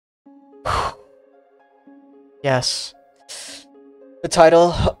Yes. The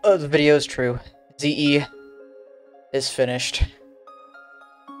title of the video is true. ZE is finished.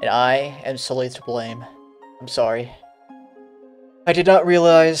 And I am solely to blame. I'm sorry. I did not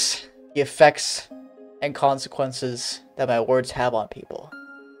realize the effects and consequences that my words have on people.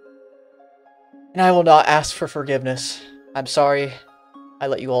 And I will not ask for forgiveness. I'm sorry I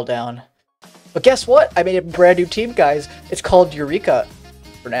let you all down. But guess what? I made a brand new team, guys. It's called EUREKA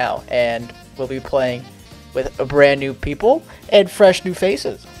for now, and we'll be playing with a brand new people and fresh new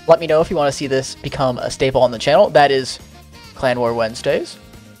faces. Let me know if you want to see this become a staple on the channel. That is Clan War Wednesdays.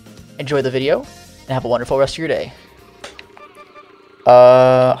 Enjoy the video, and have a wonderful rest of your day.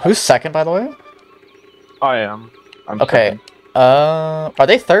 Who's second, by the way? I am. I'm okay. second. Are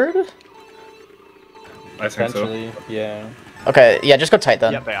they third? I think so. Yeah. Okay, yeah, just go tight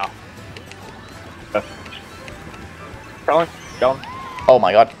then. Yeah, they are. Going. Oh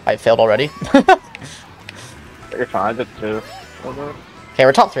my god, I failed already. You're fine, I did too. Okay,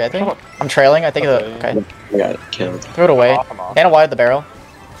 we're top 3, I think. I'm trailing, I think. Okay. I got killed. Throw it away. Nana wide the barrel.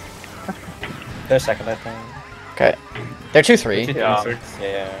 They're second, I think. Okay. They're 2-3. Yeah.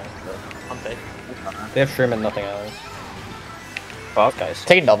 I'm safe. They have shroom and nothing else. Fuck. Guys.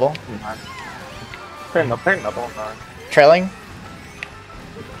 Taking double. Paying double. Trailing.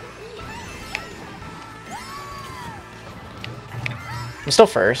 I'm still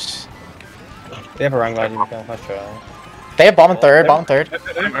first. They have a run glide, you can flash trail. They have bomb in third, bomb in third.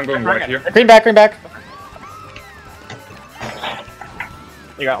 I'm going right here. Green back, green back.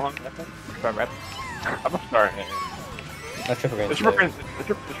 You got one? Sorry, red. I'm starting it. That's triple green. The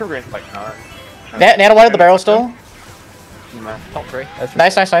triple green's like not. Nana wide at the barrel still. Top 3.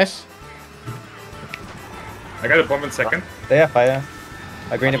 Nice, nice, nice. I got a bomb in second. They have fire.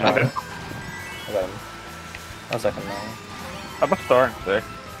 I green it I'm back. dead. I got him. 1 second now. I'm a star in 6.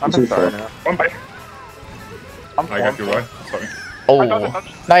 I'm a star now. One bite. I got you right. Sorry. Oh,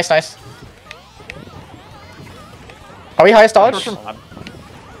 nice, nice. Are we highest dodge?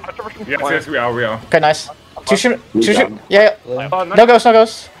 Yes, we are. Okay, nice. Two shoot. Yeah, yeah. Oh, No ghost, no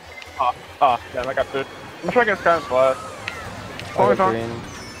ghost. yeah, I got food. I'm sure I get kind of flash. I got green.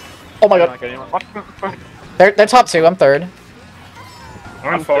 Oh my god. They're top 2, I'm third.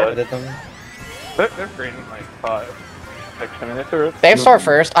 I'm I forward. did them. They're green in like 5, 6 minutes or They have star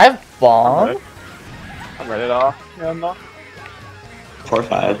first. I have bomb. I'm ready to off. Yeah, I'm not.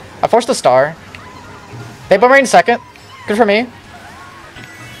 4-5. I forced the star. They boomerang second. Good for me.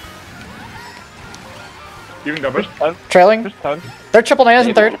 Even double. Trailing. Just 10. They're triple nanas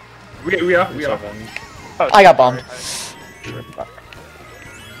in third. We are. I got bombed.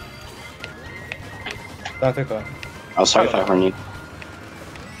 Don't take that. Oh, sorry if I horn you.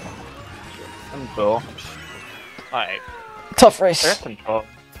 I'm Bill. Alright. Tough race. I got control.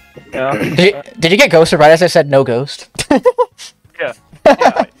 Yeah. Did you get ghosted right as I said no ghost? Yeah.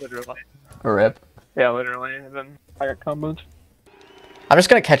 Yeah, literally. Rip. Yeah, literally. And then I got combos. I'm just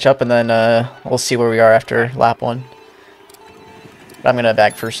gonna catch up and then we'll see where we are after lap 1. I'm gonna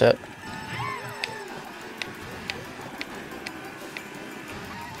bag first set.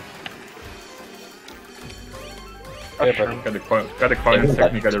 Got the coin in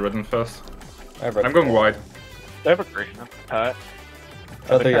second, you got the rhythm first. I'm going wide. They have a green. Oh,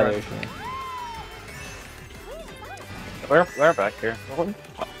 they're yellow. They're back here.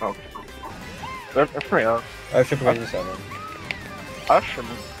 Oh. They're pretty up. I have triple green in 7. I'm first.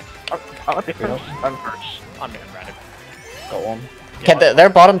 I'm in random. Got one. Okay, they're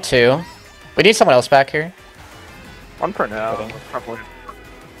bottom 2. We need someone else back here. One for now. Probably.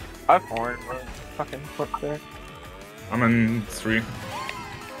 I have 4. Fucking flip there. I'm in 3.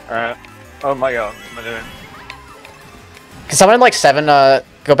 Alright. Oh my god, what am I doing? Can someone in like 7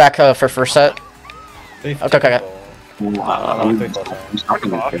 go back for first set? Okay. Wow.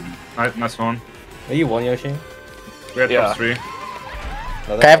 Nice one. Are you one, Yoshi? We had top 3.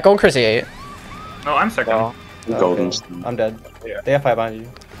 Okay, I have gold crazy 8. No, I'm second. Oh, Golden. okay. I'm dead. Yeah. They have 5 behind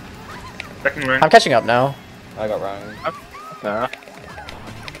you. Second ring. I'm catching up now. I got Ryan. Nah.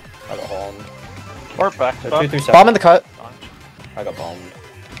 I got Holland. Or back. 2 through 7. Bomb in the cut. I got bombed.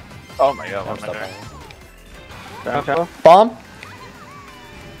 Oh my god, I'm what am I stuck doing? on. Bomb.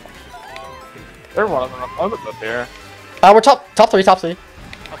 They're one of them. I'm up there. We're top 3, top 3.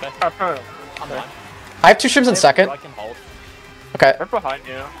 Okay. I'm fine. I have 2 streams in second. Okay. They're behind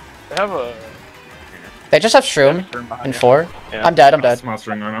you. They have a... They just have shroom in 4. Yeah. I'm dead, I'm dead.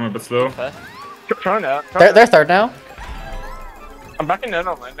 Mastering, I'm a bit slow. Trying out. They're third now. I'm backing in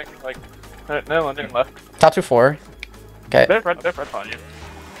on landing, like... No landing left. Top 2, 4. Okay. They're right on you.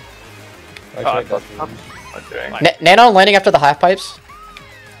 I got you. I'm doing. Nano landing after the half pipes.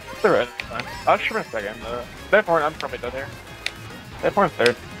 They're red. I'll shoot in second. They have horn. I'm probably dead here. They have horn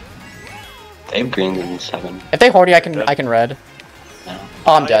third. They have green in 7. If they horny, I can red. No.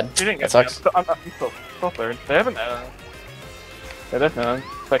 Oh, I'm dead. You didn't That get sucks. me. I'm still third. They haven't. They have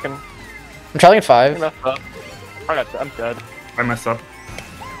second. I'm trailing at I 5. messed up. I'm dead. I messed up.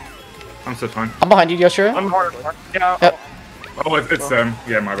 I'm still fine. I'm behind you, Yoshiro. I'm hard. Yeah. Yep. Oh, it's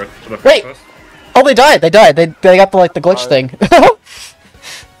yeah, my bad. Should have Wait! first. Oh, they died. They died. They got the like the glitch thing.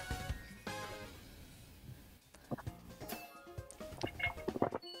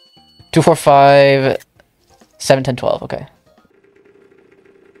 2, 4, 5, 7, 10, 12. Okay.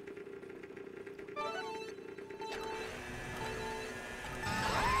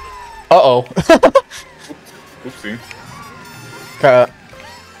 Uh-oh. Oopsie. Okay.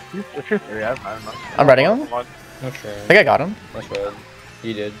 If you're 3, I'm reading him. Not sure. I think I got him. That's red.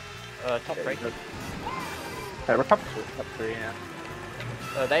 You did. Top 3. Okay, we're top 3, yeah.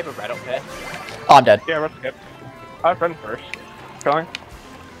 They have a red up here. Oh, I'm dead. Yeah, let's skip. I've run first. Going.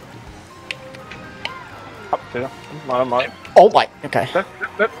 Top 2. I'm on. Oh my. Okay.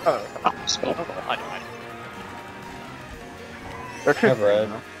 That's Spell. I died. They're 2. I have red.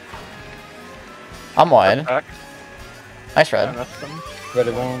 I'm wide. Back. Nice I red. missed them. Red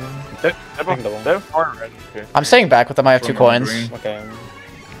one. They have 4 red. Too. I'm staying back with them. I have 2 One on coins. green. Okay.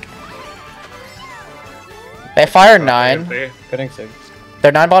 They fire 9. They Getting 6.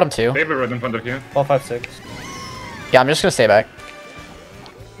 They're 9 bottom 2. have a red in front of you. 12, 5, 6. Yeah, I'm just gonna stay back.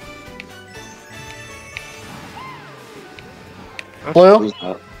 Blue. Who's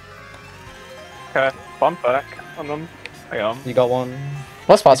up? Okay, bump back on them. I got them. You got one.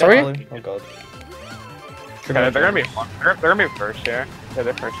 What spots are we? Molly? Oh god. Okay, they're gonna be fun. They're gonna be first here. Yeah,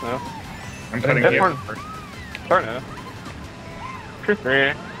 they're first now. I'm heading They're here. first. Start now. 2,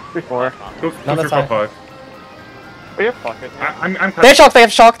 3, 3, 4. 2, 2, No, 3, that's 4, fine. 5. We have pocket. I'm They have shock. They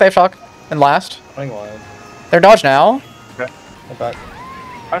have shock. They have shock. And last. Running wide. They're dodge now. I'm back.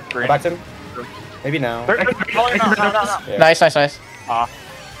 I have 3. I'm back to him. Maybe now. They're calling out. No. Yeah. Nice, nice, nice.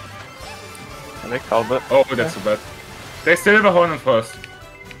 And they called it. Oh, that's so bad. They still have a horn in first.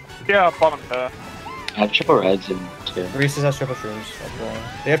 Yeah, bottom 2. I have triple reds in 2. Reese's has triple shrooms.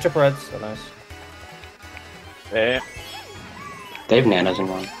 They have triple reds. Oh, nice. Yeah. They have nanos in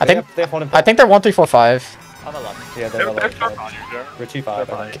 1. I think they have one in I think they're 1, 3, 4, 5. I'm 11. Yeah, They're they're starting like on you, Joe. We're 2, 5.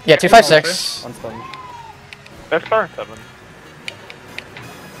 I think. Yeah, 2, 5, 6. One sponge. They're starting 7.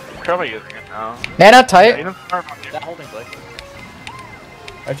 Probably using it now. Nana, Yeah, tight. you don't start on you. They're holding blue.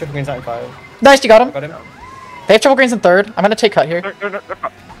 I have triple greens out in 5. Nice, you got I him. got him. They have triple greens in 3rd. I'm gonna take cut here.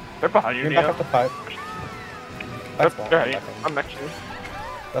 They're behind you, Green back Neo. up to 5. They're That's behind you. I'm next to you.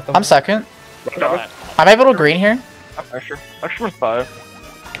 I'm 2nd. Alright. I'm able to green here. I'm Usher. Usher was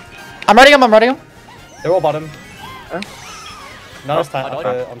 5. I'm reading him. I'm reading him. They're all bottom. Huh? Not as I tight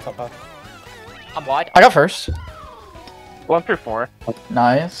died. on top half. I'm wide. I got first. 1 through 4.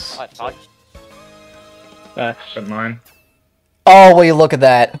 Nice. I died. Nice. At 9. Oh, will you look at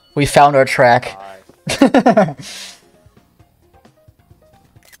that? We found our track.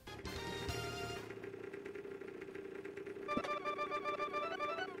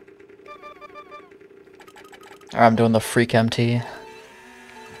 I'm doing the freak MT.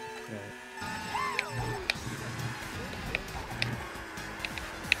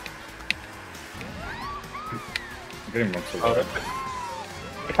 I'm getting one so Oh, bad.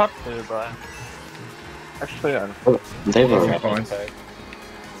 I talked to, but actually, I They have a Some red. points.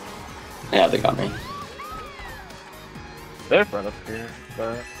 Yeah, they got me. they're right up here,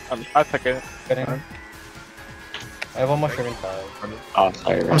 but I took it. Getting. I have one more shrimp in 5. Oh,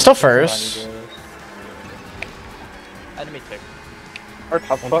 sorry. I'm still first. Enemy 2. Or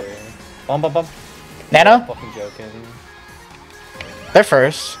top One foot. three. Bomb, bomb, bomb. Nana, Fucking joking. they're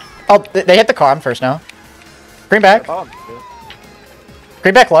first. Oh, they hit the car. I'm first now. Green back.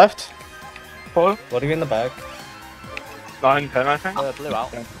 Green back left. Blue. What are you in the back? 9, 10, I think. Blue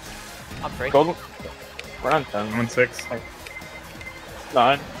out. I'm 3. Golden. We're on 10. I'm on 6.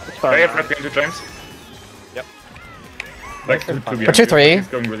 9. They have red behind you, James. Yep. Like, 2 behind For 2, you. 3. He's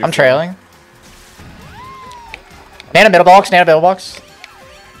going really I'm slow. trailing. Nana middle box. Nana middle box.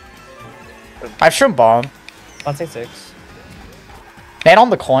 I have shroom bomb. Planting 6. Nana on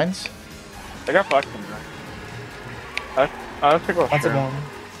the coins. They got flax in there. I think we'll Planted sure. 1.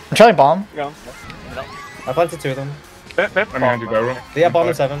 I'm trailing bomb. Go. I planted 2 of them. They're I'm behind you, Gyro. They have bomb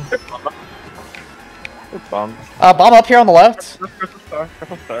in 7. It's bomb. Bomb up here on the left.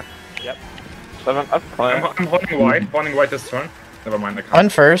 Triple star. Yep. 7. That's fine. I'm holding white. Holding white this turn. Never mind, I I'm can't. in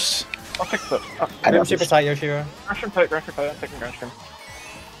first. I'll take the. I Grim got super this. tight, Yoshiro. Gresham tight. I'm taking Gresham.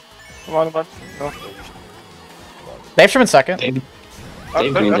 Come on, bud. Go. They have shroom in 2nd. They, They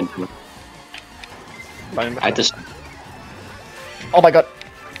have greens and blue. Fine. I just. Oh my god.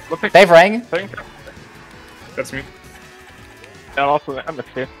 Look at They've rang. think. That's me. And also, I'm a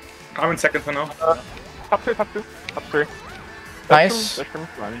kid. I'm in second for now. Top 2, top 2, top 3. Nice. They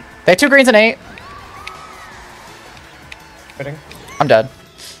have 2 greens and 8. Hitting. I'm dead.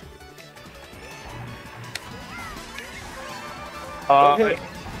 Okay.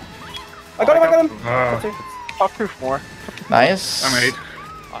 I got him. Ah, Top 2 more. Nice. I'm 8.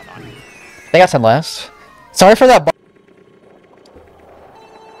 Oh, nice. They got 10 last. Sorry for that.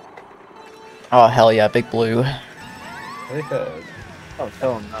 Oh, hell yeah. Big blue. Really good. Oh,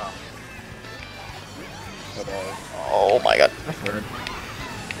 hell no. Oh my god.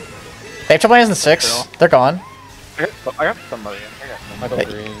 They have triple hands in 6. They're gone. I got somebody. Michael Hey.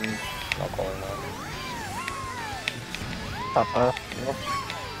 Green. Not calling that.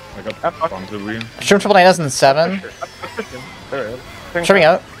 I got bombs to green. Shoot triple hands in 7. Tripping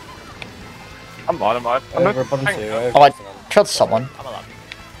out. I'm bottom. I'm We're not. bottom 2. I Oh, I killed someone. I'm 11.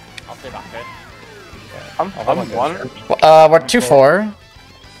 I'll stay back here. I'm 1. We're 2-4.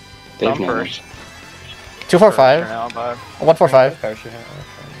 They have I'm nanas. first. 2-4-5. Now, but 1-4-5. Parachute hit.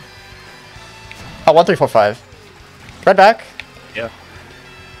 Oh, 1-3-4-5. Red back.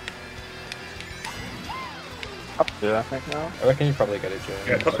 up to I think now. I reckon you probably get it, Jay.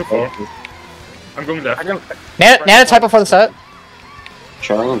 Yeah, top to 4. I'm going left. I can. Nana type before the set.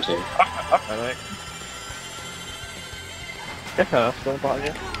 Charlie and 2. Up, I think. Yeah, still behind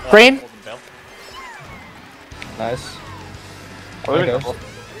you. Green. Golden Bill. Nice. Oh, there we There go.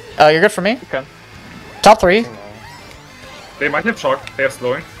 goes. You're good for me. Okay. Top 3. They might have chalk. They have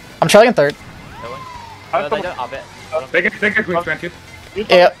slowing. I'm trailing in 3rd. No one. I No, they don't have it. They get green 20.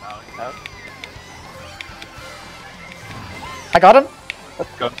 Yeah. I got him.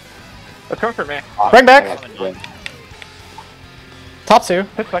 Let's go. Let's go for me. Bring back. Top 2.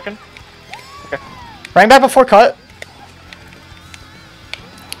 Hit second. Rang back before cut.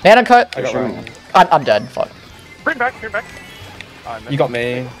 Nana cut. I got Sure. Ryan. I'm dead. Fuck. Bring back. Bring back. Oh, I missed. You got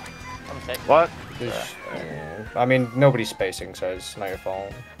me. I'm safe. What? I mean, nobody's spacing, so it's not your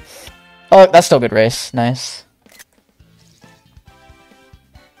fault. Oh, that's still a good race. Nice.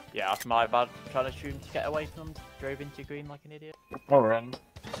 Yeah, that's my bad. Trying to shoot him to get away from him. Drove into green like an idiot. I'll run.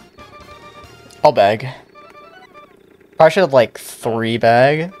 I'll bag. Probably should have like 3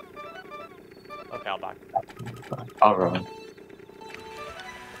 bag. Okay, I'll back. I'll run.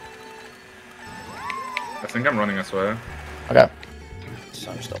 I think I'm running as well. Okay.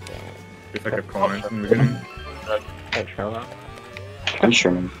 So I'm still doing it. If I kept calling in the beginning. Hey, chill out. I'm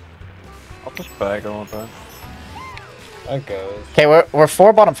Sherman. I'll just bag a little bit. That goes. Okay, we're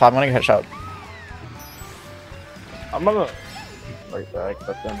 4 bottom 5. I'm gonna get headshot. I'm gonna right back,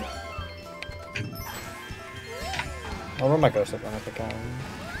 but then I'll run my ghost up then if I can.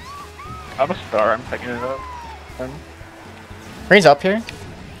 I have a star. I'm picking it up. Then Green's up here.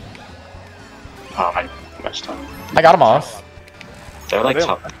 Oh, I messed up. I got him off. They're like Yeah.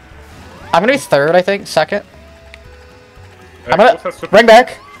 top. I'm gonna be 3rd, I think. 2nd. I'm Ghost gonna has super- bring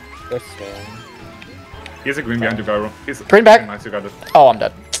back. Ghost game. He has a green behind you, Gyro. He's Green back. Nice, you got it. Oh, I'm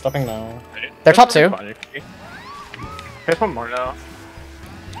dead. Stopping now. They're top 2. Here's one more now.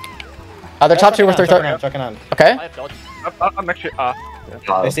 They're top 2 with their Chucking 3rd. out, chucking out. Okay. I have dodge. I'm actually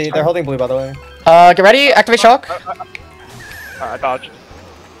Oh, They see, they're holding blue by the way. Get ready. Activate shock. I dodged.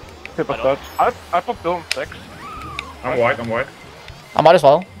 People I don't- dodge. I put Bill in 6. I'm white, I'm white. I might as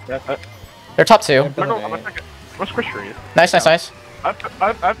well. Yeah, They're top 2. I'm gonna second. I'm gonna squish trees. Nice, nice, nice.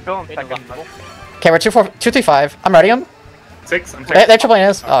 I've Bill in Been a second. lot. Okay, we're 2-3-5. I'm ready him. 6, I'm They're 6. triple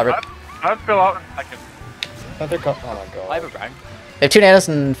nanas. Oh, rip. I've Bill out in second. Oh my I have god. a brang. They have 2 nanas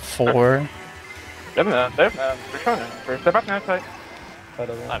and 4. They're showing it. They're back in that side. By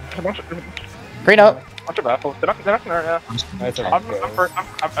the way. A bunch of Green up. baffles. They're back in there, yeah. Nice, I'm first.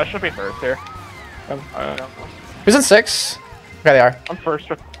 I should be first here. Who's in 6? Okay, they are. I'm first.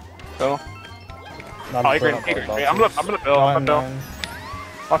 Bill. No, Oh, you're not green. bad, I'm gonna Bill. I'm Bill.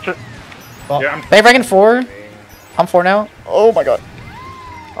 Watch it. Yeah, I'm They have rank in 4. I'm 4 now. Oh my god.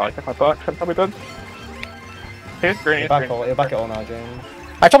 Oh, I took my box. I'm probably dead. Here's green. You're Here's back, green. you're back at all now, James.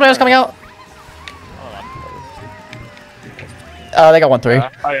 My triple nanas coming out. They got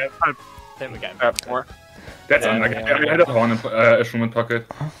 1-3. I Then we get him. have more. That's Yeah, unlucky. yeah. I had a horn in, a shroom in pocket.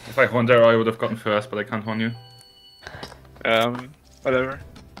 If I horned there, I would have gotten first, but I can't horn you. Whatever.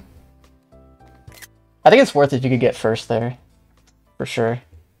 I think it's worth it if you could get first there. For sure.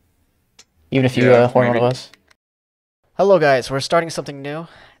 Even if you Yeah, horn one of maybe. us. Hello guys, we're starting something new.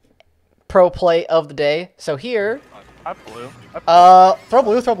 Pro play of the day. So here, I blew. throw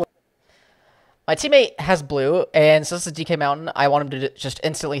blue. My teammate has blue, and since it's a DK Mountain, I want him to just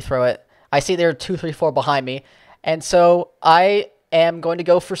instantly throw it. I see they're 2, 3, 4 behind me, and so I am going to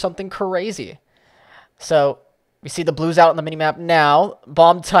go for something crazy. So we see the blues out on the minimap now.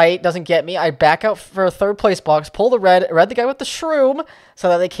 Bomb tight, doesn't get me. I back out for a 3rd place box, pull the red the guy with the shroom, so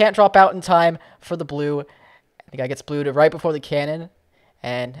that they can't drop out in time for the blue. The guy gets blued right before the cannon,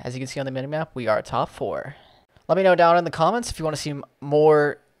 and as you can see on the minimap, we are top 4. Let me know down in the comments if you want to see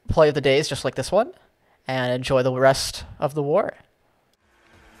more play of the days just like this one, and enjoy the rest of the war.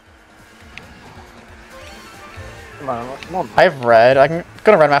 Come on. I have red. I'm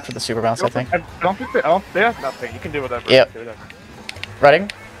gonna run him after the super bounce, I think. I don't think they have nothing. You can do whatever. Yep. Do whatever.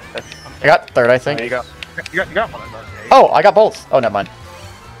 Reading? I got 3rd, I think. You got one of those. Oh, I got both. Oh, never mind.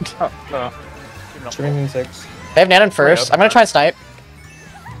 Oh, no. Streaming 6. They have Nan in first. I'm gonna try and snipe.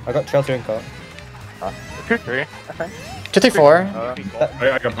 I got Trail 2 and cut. 2, 3, I think. 2, 3, 4. I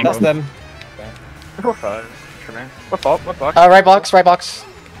got That's one. them. 4, 5. Trimming. What box? Right box, right box.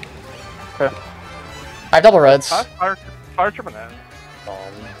 Okay. I have double reds. Fire trimming in.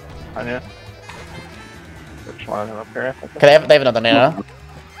 I knew. Which one of them up here? Okay, they have another Nana.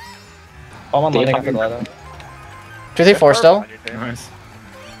 Bomb on landing after glider. 2, 3, 4 still. Nice.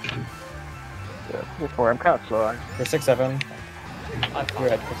 Yeah, 2, 4. I'm kind of slow. We're 6, 7.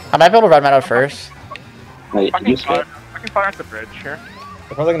 Red. I might be able to red mine out first. Wait, I you can fire at the bridge here.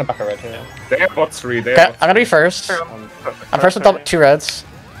 We're probably gonna back a red here. They have bot 3. They Okay, have I'm gonna be first. I'm first with 2 reds.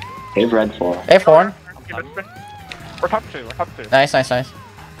 They have red 4. They have 4. We're top 2. Nice. Man,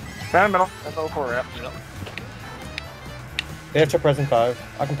 middle. Middle 4 rep. They have chip present 5.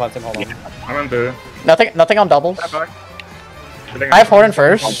 I can plant him, hold on. I'm on the. Nothing on doubles. Step back. I have 4 in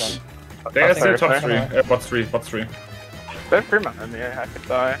first. They are still top Sorry. 3. Bot 3. Bot 3. They have 3 men in the air. I could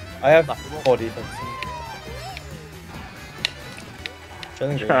die. I have 4 defense.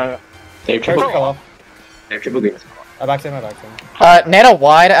 Chilling green. They have First triple. fell off. They have triple green. I backed him. Nana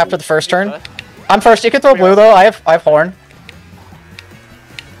wide after the first turn. I'm first. You can throw blue though. I have horn.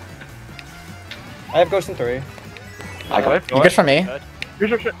 I have ghost in 3. I got You good for me? Use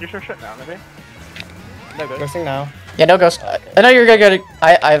your shit now, maybe. No good. Ghosting now. Yeah, no ghost. I know you're good.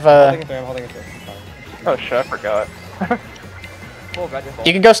 I've Holding in 3, I'm holding in 3. Oh shit, I forgot. Full red, you're full.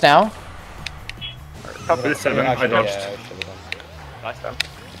 You can ghost now. Top With 7. I Actually, dodged. yeah, I should've done. Nice then.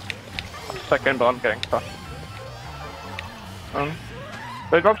 Second, but I'm getting stuck.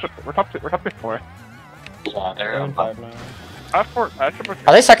 They dropped it. We're top 2. We're top 4. Yeah, they're They're in on 5 now. I have 4. I have triple.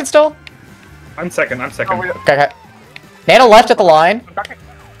 Are they second still? I'm second. Okay. Nana left at the line.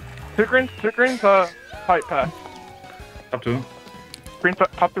 2 greens, tight pass. Top 2. Green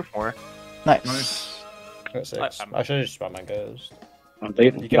top 2, 4. Nice. Nice. I got 6. I should've just spammed my ghost.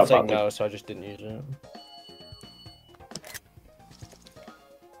 They You kept saying no, so I just didn't use it.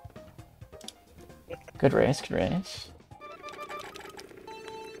 Good race.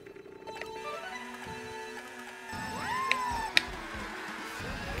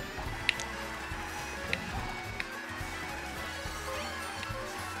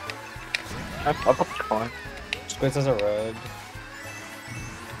 I'll put the coin. Squids has a red.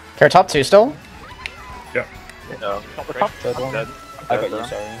 Okay, top 2 still. Yeah. We're top Third one. dead. I got you,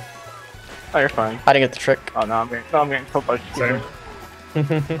 sorry. Oh, you're fine. I didn't get the trick. Oh, no, I'm getting killed by Same.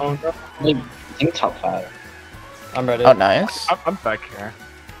 Oh, no. I think top 5. I'm ready. Oh, nice. I'm back here.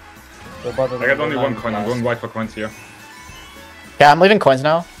 We're both I got only one coin. I'm last. going white for coins here. Yeah, I'm leaving coins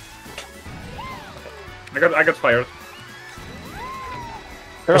now. I got fired.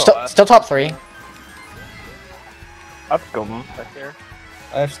 We're still top 3. I've Golden back here.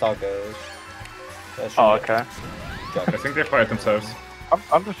 I have Star Ghost. Oh, okay. I think they fired themselves.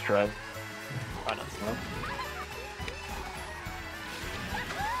 I'm just dread. Why not?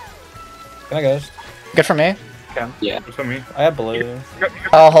 Can I ghost? Good for me. Yeah. Good for me. I have blue.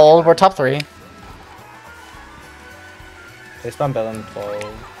 I'll hold. We're top 3. They spam Bellin 12.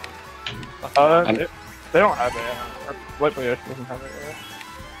 They don't have it. White Blue doesn't have it yet.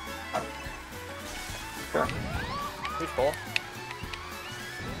 Who's full?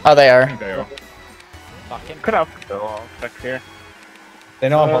 Oh, they are. They are. Fuck him. Could have Bill back here. They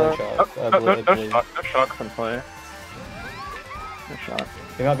know I'm holding shock. No shocks in play. No shock.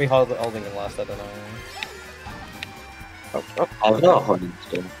 They might be holding him last, I don't know. Oh. I've got a holding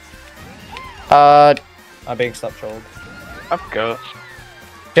still. I'm being slap-trolled. I'm ghost.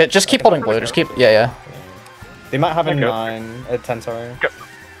 Just keep holding blue. Just keep. Yeah. They might have a Okay. 9, a 10, sorry.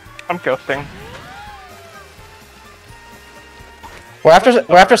 I'm ghosting. We're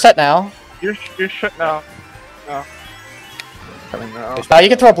after set now. You're shit now. No. Coming now. You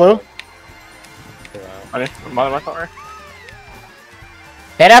can throw blue. I need my power.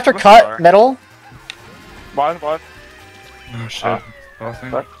 And after What's cut our- middle. One. Oh shit.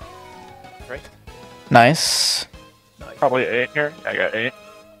 Passing. Fuck. Nice. Probably 8 here. I got 8.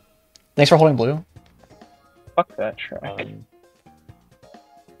 Thanks for holding blue. Fuck that track.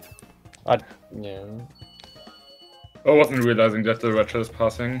 Yeah. I wasn't realizing that the red shell is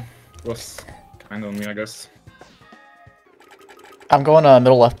passing. It was kinda on me, I guess. I'm going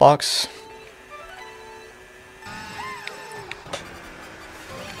middle left box.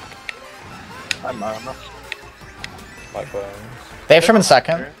 I'm not enough. Likewise. They have Shroom in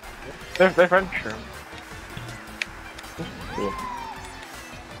second. They've run Shroom.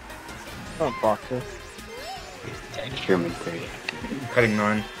 Oh, boxes. German 3. Cutting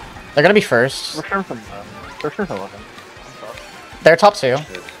 9. They're gonna be first. We're Shroom from 11. They're top 2.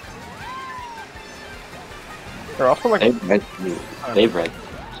 They're also like. They've read. They've read.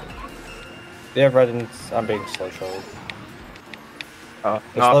 They have red and I'm being slow showed. Oh,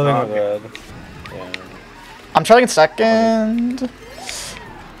 They're slowing the red. Yeah. I'm trying second.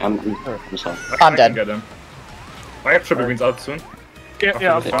 I'm sorry. I'm I dead. can get him. I have triple greens out soon. Yeah, I'm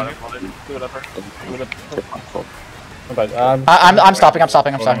After fine. this Do whatever. But, I'm stopping. I'm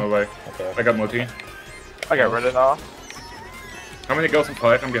stopping. I'm Hold on stopping. away. okay. I got multi. I got rid of it all. How many girls in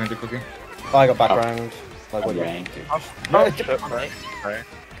 5? I'm behind you, Cookie. Oh, I got background. Like what Okay. you do. Oh, shit, right. Right.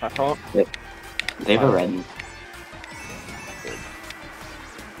 I thought. They've a red.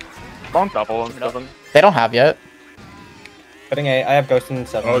 Don't double and 7. They don't have yet. Getting 8. I have ghost in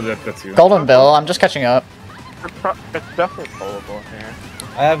 7. Oh, that's you. Golden Bill. I'm just catching up. It's definitely pullable here.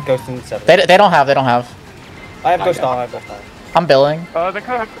 I have ghost in 7. They don't have. They don't have. I have ghost on. I have ghost on. I'm billing. They kind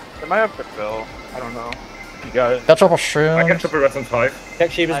of have. They might have good bill. I don't know. You got it. They'll triple I can Shroom. triple reds in 5. Check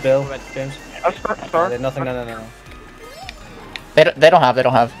Sheba's bill, James. Start. Nothing. No. They don't have. They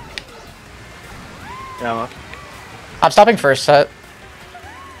don't have. Yeah, I'm stopping first set.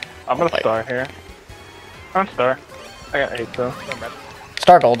 I'm gonna star here. I'm star. I got 8 though.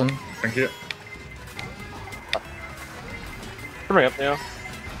 Star Golden. Thank you. Come me up, Neo.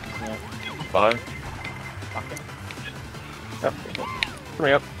 5. Yep. Come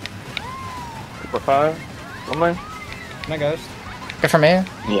me up. 5. 1 lane. No ghost. Good for me.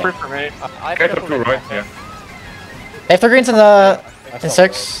 Yeah. 3 for me. I Okay, triple right, yeah. They have 3 greens in the in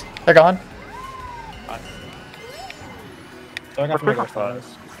 6. They're gone. So I got We're some ghost on.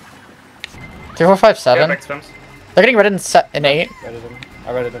 3, 4, 5, Yeah, 7. next stems. They're getting red in 8. Redded him.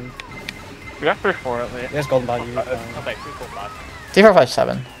 I redded him. We got 3 4 at least. He has golden value. Okay, 3, 4, 5. 3, 4, 5,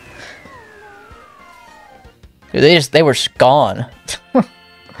 7. Dude, they were gone.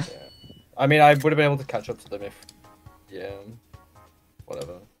 I mean, I would have been able to catch up to them if. Yeah.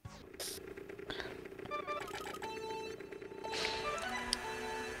 Whatever.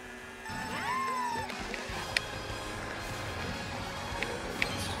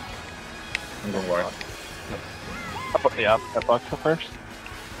 I'm going wide. Yeah, that box first.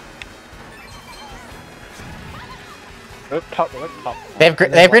 They're top. They have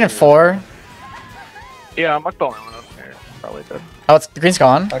green in 4. Yeah, I'm like the only one up here. Probably did. Oh, it's green's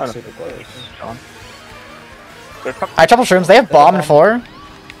gone. That's super close. John. They're top. I triple Shrooms. They have bomb in 4.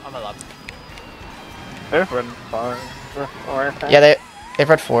 I'm 11. They're red 5. Yeah, they've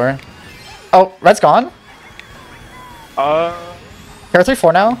red 4. Oh, red's gone. They're 3,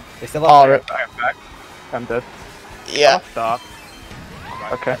 4 now. They still Oh, have. I'm back. I'm dead. yeah. Stop.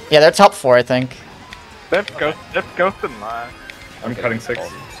 Okay. Yeah, they're top 4, I think. They've ghosted mine. I'm cutting 6.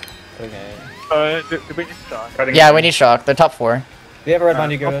 Okay. Did we get shot? Cutting Yeah, 9. we need shock. They're top 4. Do you have a red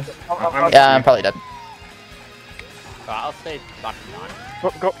man you go with? Yeah, I'm probably dead. Right, I'll stay back in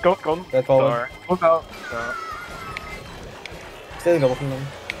 9. Go. Red forward. Look out. Stealing double from them.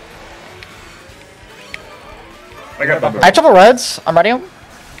 I got bubble. I have triple reds. I'm ready 'em.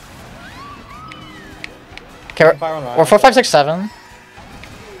 Okay, Fire on right. we're 4, 5, 6, 7.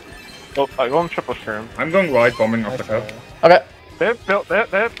 Go on triple shroom. I'm going right, bombing off the Nice cup. try. Okay. They have Bill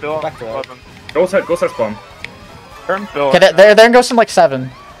Back to that. 11. Go side bomb. Turn Bill. Okay, they're in ghost in like 7.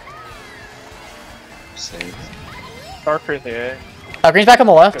 Same. Start crazy, eh? Green's back on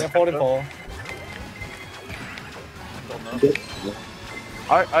the left. They're 44.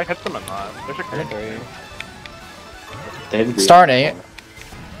 I hit them in that. There's a They're green. 3. They have green. Star in 8.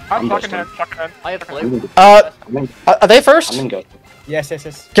 I'm I'm talking ghosting. head, chucking head. I have I'm blue. in, Are they I'm first? in go. Yes.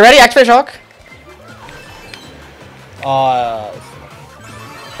 Get ready, activate shock.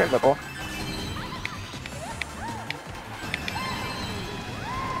 Straight middle.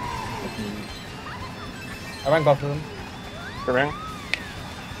 I rank both of them. The ring.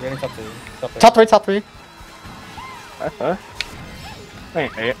 We're getting top 2. Top 3, top 3. Okay.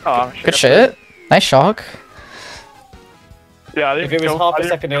 Ain't 8. Oh, Good shit. Nice shock. Yeah, If it was half a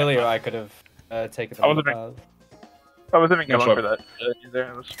second earlier, I could have take it I on the wasn't path. I wasn't even Yeah, going sure. for that shit either.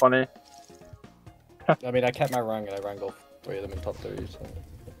 It was funny. I mean, I kept my rank and I ranked all 3 of them in top 3, so...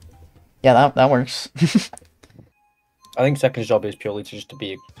 Yeah, that works. I think second job is purely just to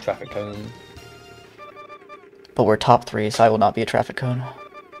be a traffic cone. But we're top 3, so I will not be a traffic cone.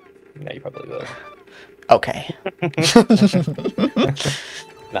 Yeah, you probably will. Okay.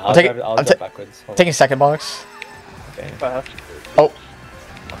 Nah, I'll take it- I'll I'm jump backwards. Hold Taking second box. on. Okay. Fast.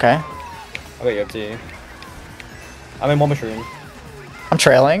 Okay. I'll get you up to you. I'm in one mushroom. I'm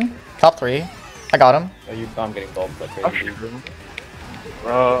trailing. Top 3. I got him. I'm getting bombed like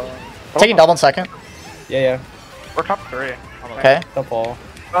Oh, crazy. Taking double in second. Yeah. We're top 3. Okay. Top 4.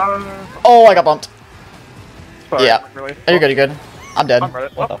 Oh, I got bumped. Sorry, Yeah. Really. You're good, you're good. I'm dead. I'm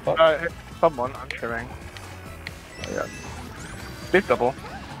ready. What the fuck? Hit someone. I'm trimming. Oh, yeah. Deep double.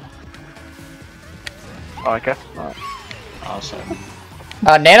 Oh, I guess not. Awesome.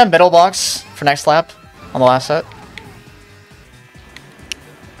 Nana middle box for next lap on the last set.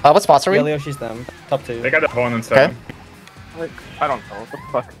 What spots are we? Yeah, Leo, she's them. Top 2. They got a horn in 7. Like, I don't know. What the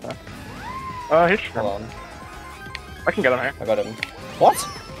fuck is that? He's trim. Hold on. I can get him here. I got him. What?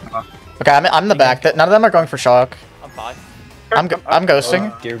 Okay, I'm in the back. None of them are going for shock. I'm 5. I'm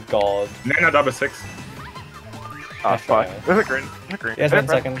ghosting. Oh, dear God. Nana double 6. Ah, Nice fuck. try. There's a green. There's a green. Yes, 1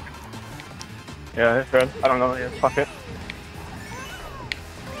 second. Yeah, it's good. I don't know. Yeah, fuck it.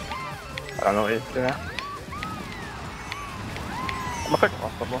 I don't know what he's doing. I'm gonna take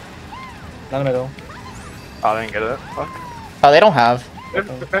lost double. Not in the middle. Oh, I didn't get it. Fuck. Oh, they don't have. They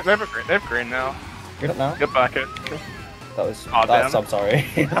have a green. They have green now. You're up now? Get back it. That was. Aw, That's, damn. I'm sorry.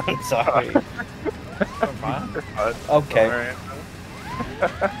 I'm sorry. You're fine. Okay. Alright.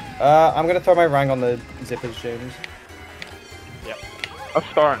 I'm gonna throw my rank on the zippers, James. I'm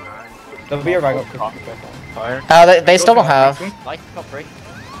starting. There'll be a rank up. Fire. They still don't have. Like, top 3.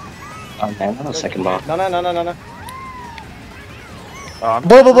 Oh man, on the second box. No.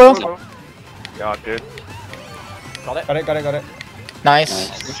 Blue, blue, blue. Yeah, dude. Got it. Got it. Nice.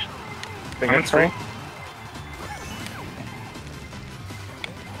 Nice. Think I'm in it's 3.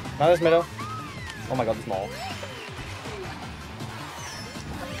 Now there's middle. Oh my God, there's more.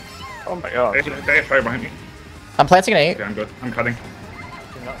 Oh my god. They have fire behind me. I'm planting an 8. Okay, I'm good. I'm cutting.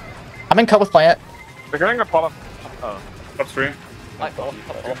 I'm in cut with plant. They're getting a pot of. Oh, Top 3. Like, top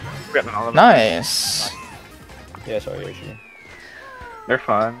 4. we're getting all of them. Nice. Yeah, sorry, Yoshi. They're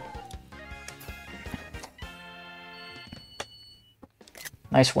fine.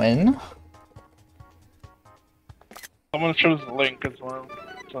 Nice win. Someone chose the link as well.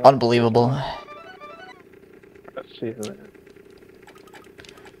 So Unbelievable. let's see who it is.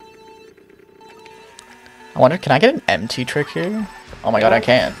 I wonder, can I get an empty trick here? Oh my god, I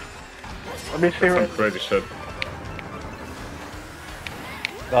can. Let me see Some where. crazy shit.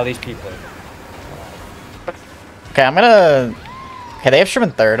 Oh, these people. Okay, I'm gonna... Okay, they have stream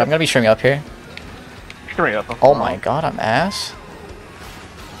in 3rd. I'm gonna be streaming up here. Hurry up. Oh my god, I'm ass.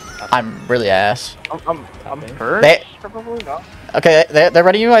 I'm really ass. I'm first? They- Probably not. Okay, they're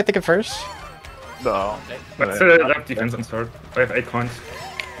ready you, I think, at first. No. Let's left defense and start. I have 8 coins.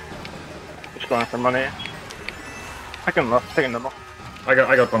 Just going for money. I can look. Taking them. I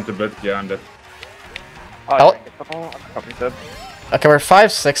got bumped a bit. Yeah, I'm dead. Oh, Oh. I get the ball. I'm probably dead. Okay, we're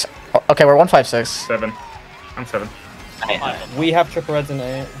 5-6. Okay, we're 1-5-6. 7. I'm 7. We have triple reds in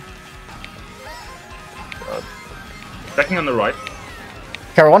 8. Backing on the right.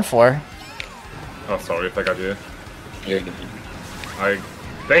 Okay, we're 1-4. Oh, sorry if I got you. You're good.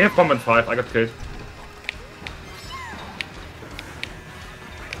 They have bomb in 5. I got killed.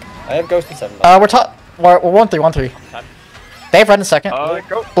 I have ghost in 7. We're top. We're 1-3, 1-3. They have red in 2nd.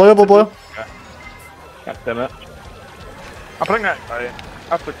 Go. Blue, blue, blue. God damn it. I'm putting that tight.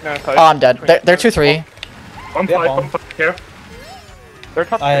 I'm putting that tight. Oh, I'm dead. They're 2-3. Bomb Yeah, 5, bomb. bomb 5 here. They're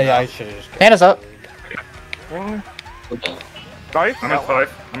top. I should have just. Hannah's up. Nice. I'm at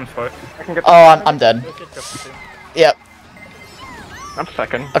 5. I'm at 5. I can get. Oh, I'm dead. Yep. I'm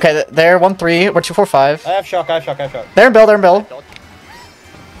second. Okay, they're 1-3. We're 2-4-5. I have shock. They're in Bill. They're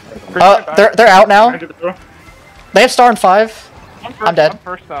out now. They have star in 5. I'm dead. I'm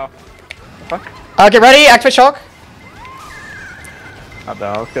first now. Fuck. Get ready. Activate shock. I'm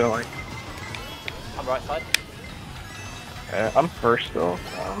down. Let's get a link. I'm right side. Yeah, I'm first still.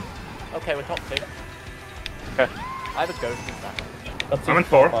 Okay, we're top 2. Okay. I have a ghost in that. I'm in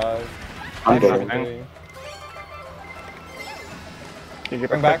 4. 5. I'm I'm good. three. Can you get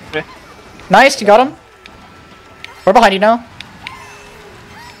Bring back. me? Nice, you got him. We're behind you now.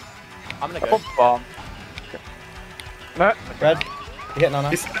 I'm gonna Oh, go. bomb. That. Red. You hit Nana.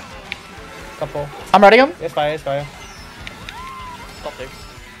 He's Couple. I'm ready him. It's fire. Top 2.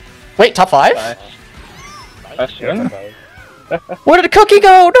 Wait, top 5? That's good. Where did the cookie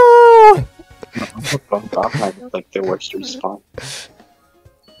go? No! From top, like the worst respawn.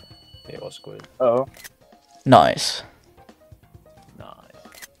 Yeah, it was good. Oh. Nice. Nice.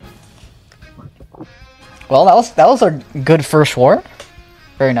 Well, that was a good first war.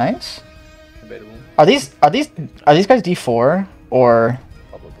 Very nice. Debatable. Are these guys D4 or?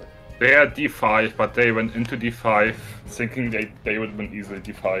 Probably. They are D5, but they went into D5 thinking they would win easily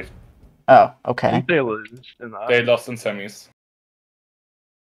D5. Oh, okay. They lose in that. They lost in semis.